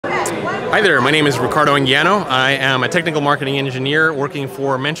Hi there, my name is Ricardo Anguiano. I am a technical marketing engineer working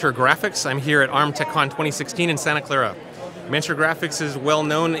for Mentor Graphics. I'm here at ARM Techcon 2016 in Santa Clara. Mentor Graphics is well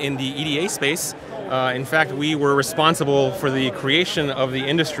known in the EDA space. In fact, we were responsible for the creation of the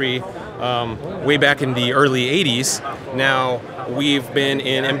industry way back in the early 80s. Now, we've been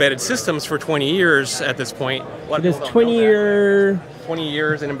in embedded systems for 20 years at this point. So there's 20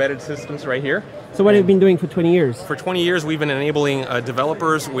 years in embedded systems right here. So what have you been doing for 20 years? For 20 years, we've been enabling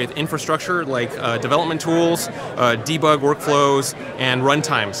developers with infrastructure like development tools, debug workflows, and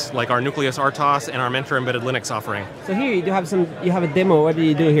runtimes like our Nucleus RTOS and our Mentor Embedded Linux offering. So here you have a demo. What do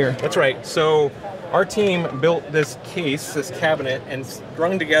you do here? That's right. So our team built this case, this cabinet, and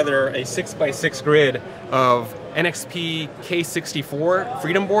strung together a 6x6 grid of NXP K64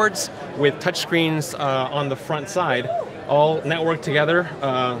 Freedom boards with touchscreens on the front side, all networked together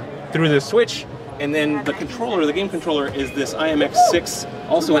through this switch. And then the controller, the game controller, is this i.MX6,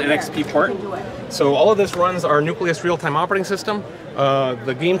 also an NXP part. So all of this runs our Nucleus real-time operating system.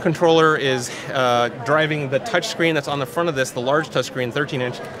 The game controller is driving the touchscreen that's on the front of this, the large touchscreen,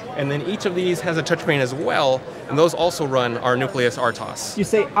 13-inch. And then each of these has a touchscreen as well, and those also run our Nucleus RTOS. You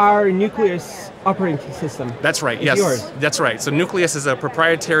say our Nucleus operating system. That's right, it's yes. Yours. That's right. So Nucleus is a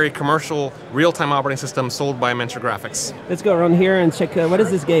proprietary commercial real-time operating system sold by Mentor Graphics. Let's go around here and check, what is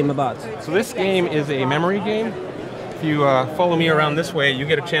this game about? So this game is a memory game. If you follow me around this way, you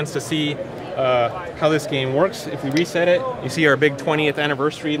get a chance to see how this game works. If we reset it, you see our big 20th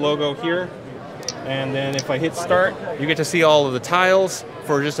anniversary logo here. And then if I hit start, you get to see all of the tiles.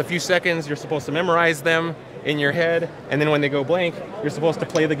 For just a few seconds, you're supposed to memorize them in your head. And then when they go blank, you're supposed to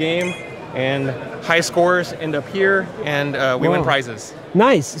play the game. And high scores end up here, and we win prizes.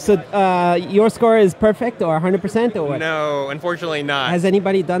 Nice. So your score is perfect or 100% or what? No, unfortunately not. Has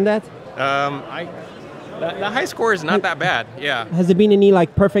anybody done that? The high score is not that bad, yeah. Has there been any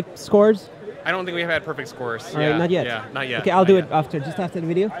like perfect scores? I don't think we have had perfect scores. All right, not yet. Yeah, not yet. Okay, I'll do it just after the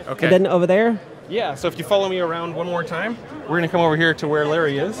video. Okay. And then over there? Yeah, so if you follow me around one more time, we're going to come over here to where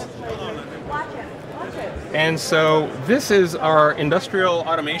Larry is. And so this is our industrial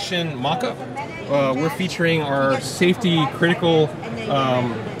automation mock-up. We're featuring our safety critical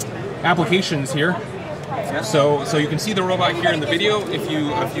applications here. So you can see the robot here in the video. If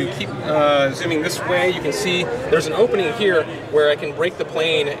you keep zooming this way, you can see there's an opening here where I can break the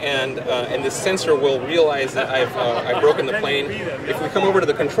plane, and this sensor will realize that I've broken the plane. If we come over to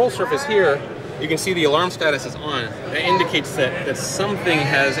the control surface here, you can see the alarm status is on. That indicates that something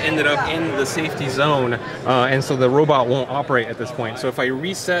has ended up in the safety zone, and so the robot won't operate at this point. So if I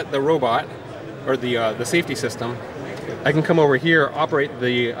reset the robot, or the safety system, I can come over here, operate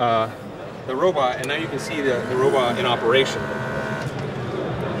the robot, and now you can see the robot in operation.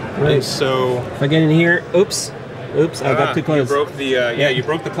 Right. And so if I get in here, oops, I got too close. You broke you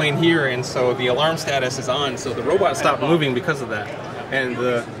broke the plane here, and so the alarm status is on. So the robot stopped moving because of that. And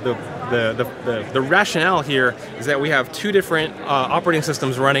the rationale here is that we have two different operating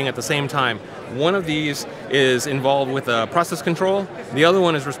systems running at the same time. One of these is involved with process control. The other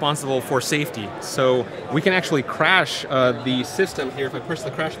one is responsible for safety. So we can actually crash the system here. If I push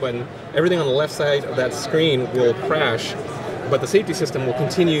the crash button, everything on the left side of that screen will crash, but the safety system will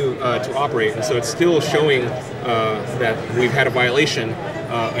continue to operate. And so it's still showing that we've had a violation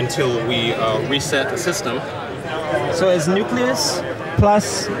until we reset the system. So is Nucleus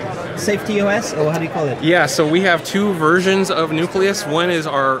plus Safety OS, or how do you call it? Yeah, so we have two versions of Nucleus. One is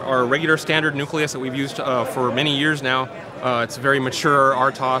our regular standard Nucleus that we've used for many years now. It's very mature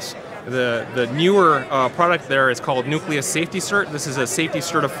RTOS. The newer product there is called Nucleus Safety Cert. This is a safety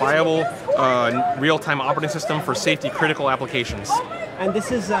certifiable real-time operating system for safety critical applications. And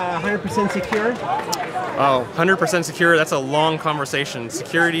this is 100% secure? Oh, 100% secure, that's a long conversation.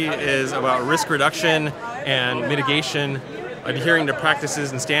 Security is about risk reduction and mitigation, adhering to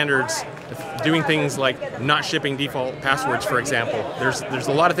practices and standards, doing things like not shipping default passwords, for example. There's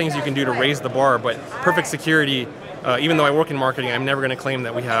a lot of things you can do to raise the bar, but perfect security, even though I work in marketing, I'm never going to claim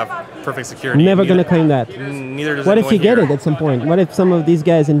that we have perfect security. Never going to claim that? Neither does What if you here. get it at some point? What if some of these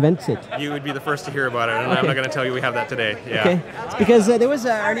guys invent it? You would be the first to hear about it, and I'm not going to tell you we have that today. Yeah. Okay. It's because there was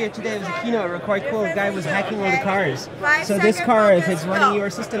earlier today, there was a keynote, quite cool, a guy was hacking all the cars. So this car, if it's running your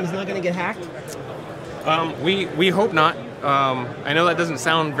system, is not going to get hacked? We hope not. I know that doesn't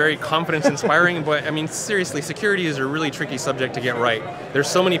sound very confidence-inspiring, but I mean, seriously, security is a really tricky subject to get right. There's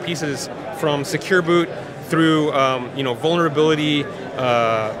so many pieces, from secure boot through vulnerability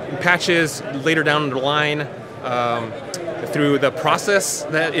patches later down the line, through the process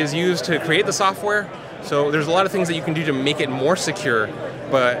that is used to create the software. So there's a lot of things that you can do to make it more secure,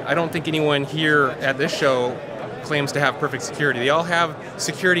 but I don't think anyone here at this show claims to have perfect security. They all have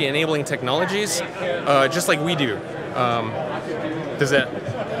security enabling technologies, just like we do. Does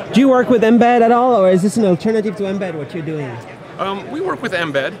that? Do you work with Embed at all, or is this an alternative to Embed, what you're doing? We work with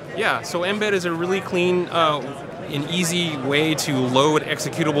Embed, yeah. So Embed is a really clean, an easy way to load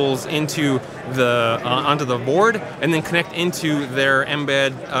executables into onto the board and then connect into their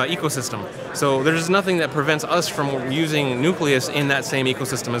Embed ecosystem. So there's nothing that prevents us from using Nucleus in that same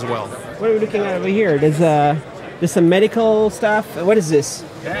ecosystem as well. What are we looking at over here? There's some medical stuff. What is this?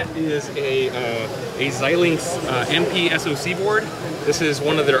 That is a Xilinx MP SoC board. This is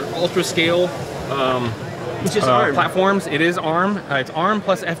one of their ultra scale Which is ARM. platforms. It is ARM. It's ARM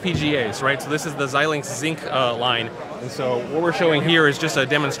plus FPGAs, right? So this is the Xilinx Zinc line. And so what we're showing here is just a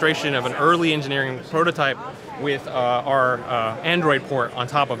demonstration of an early engineering prototype with our Android port on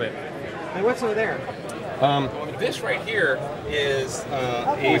top of it. And what's over there? This right here is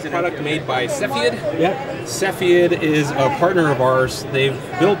a product made by Cepheid. Yep. Cepheid is a partner of ours. They've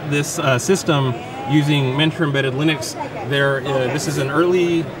built this system using Mentor embedded Linux. This is an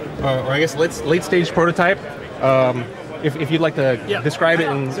early, or I guess late stage prototype. If you'd like to describe it.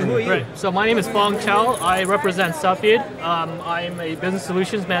 Right. So my name is Phong Chau. I represent Cepheid. I'm a business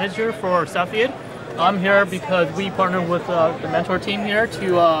solutions manager for Cepheid. I'm here because we partner with the Mentor team here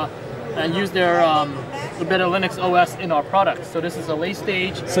to use their embedded Linux OS in our products. So this is a late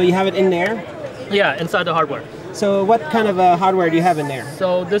stage. So you have it in there? Yeah, inside the hardware. So what kind of hardware do you have in there?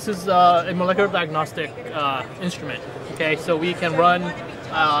 So this is a molecular diagnostic instrument. Okay, so we can run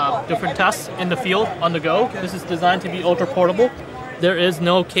different tests in the field on the go. This is designed to be ultra portable. There is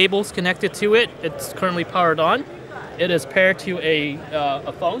no cables connected to it. It's currently powered on. It is paired to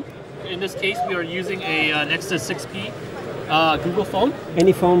a phone. In this case, we are using a Nexus 6P Google phone.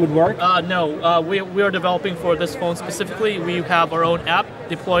 Any phone would work? No, we are developing for this phone specifically. We have our own app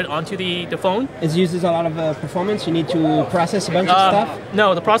deployed onto the phone. It uses a lot of performance. You need to process a bunch of stuff?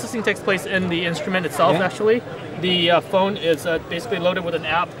 No, the processing takes place in the instrument itself, actually. The phone is basically loaded with an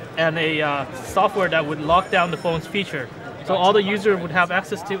app and a software that would lock down the phone's feature. So all the user would have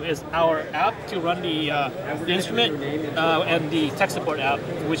access to is our app to run the instrument and the tech support app,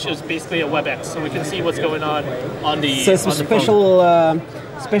 which is basically a WebEx. So we can see what's going on the So it's a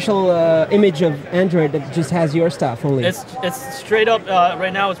special image of Android that just has your stuff only. It's straight up,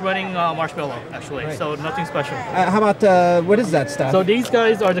 right now it's running Marshmallow, actually, right. So nothing special. How about, what is that stuff? So these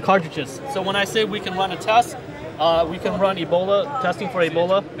guys are the cartridges. So when I say we can run a test, we can run Ebola, testing for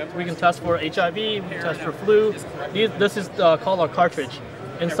Ebola. We can test for HIV, we can test for flu. This is called our cartridge.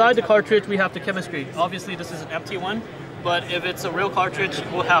 Inside the cartridge, we have the chemistry. Obviously, this is an empty one, but if it's a real cartridge,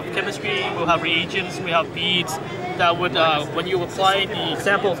 we'll have chemistry, we'll have reagents, we have beads that would, when you apply the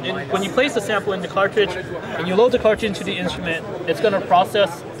samples, when you place the sample in the cartridge and you load the cartridge into the instrument, it's going to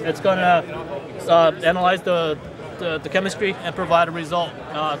process, it's going to analyze the chemistry and provide a result.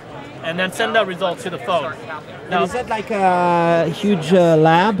 And then send that result to the phone. Now, is that like a huge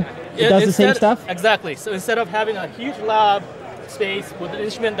lab that does the same stuff? Exactly. So instead of having a huge lab space with an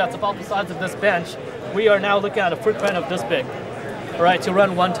instrument that's about the size of this bench, we are now looking at a footprint of this big, all right, to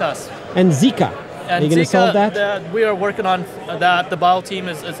run one test. And Zika. Are you going to solve that? We are working on that. The bio team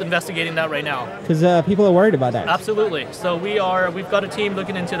is investigating that right now. Because people are worried about that. Absolutely. So we've got a team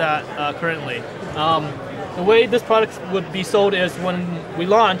looking into that currently. The way this product would be sold is when we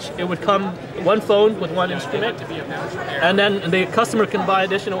launch, it would come one phone with one instrument, and then the customer can buy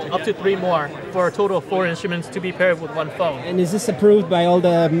additional up to 3 more for a total of 4 instruments to be paired with one phone. And is this approved by all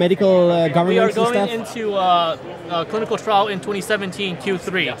the medical governments and stuff? We are going into a clinical trial in 2017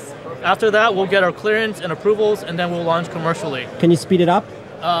 Q3. After that, we'll get our clearance and approvals, and then we'll launch commercially. Can you speed it up?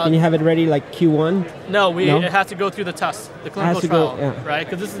 Can you have it ready like Q1? No, it has to go through the test, the clinical trial, right?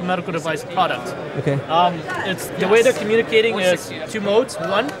 Because this is a medical device product. Okay. It's the way they're communicating is 2 modes.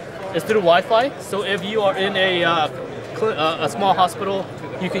 One is through Wi-Fi. So if you are in a small hospital,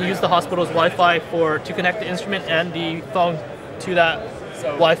 you can use the hospital's Wi-Fi to connect the instrument and the phone to that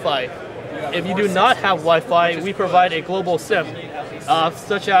Wi-Fi. If you do not have Wi-Fi, we provide a global SIM,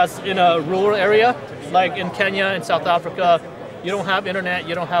 such as in a rural area, like in Kenya and South Africa. You don't have internet,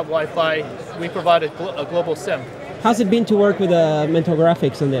 you don't have Wi-Fi, we provide a global SIM. How's it been to work with Mental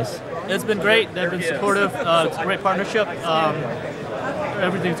Graphics on this? It's been great, they've been supportive, it's a great partnership.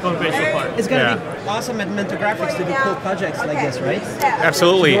 Everything's going great so far. It's going to be awesome at Mental Graphics to do cool projects like this, right?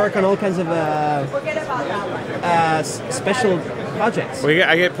 Absolutely. You work on all kinds of special projects.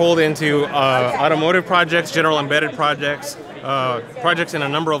 I get pulled into automotive projects, general embedded projects, projects in a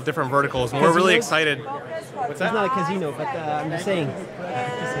number of different verticals, and we're really excited. What's that? It's not a casino, but I'm just saying,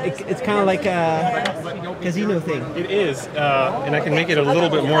 it's kind of like a casino thing. It is, and I can make it a little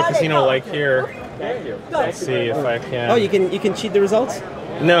bit more casino-like here. Let's see if I can. Oh, you can cheat the results?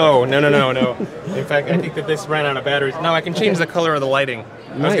 No. In fact, I think that this ran out of batteries. No, I can change the color of the lighting.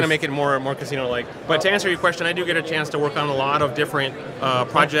 I was going to make it more casino-like. But to answer your question, I do get a chance to work on a lot of different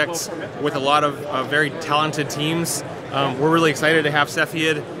projects with a lot of very talented teams. We're really excited to have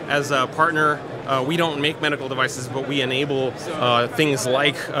Cepheid as a partner. We don't make medical devices, but we enable things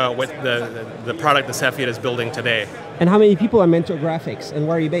like what the product that Cepheid is building today. And how many people are Mentor Graphics, and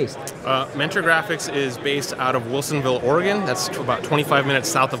where are you based? Mentor Graphics is based out of Wilsonville, Oregon. That's about 25 minutes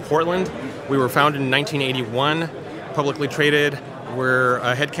south of Portland. We were founded in 1981, publicly traded. Where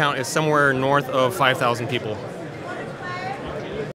headcount is somewhere north of 5,000 people.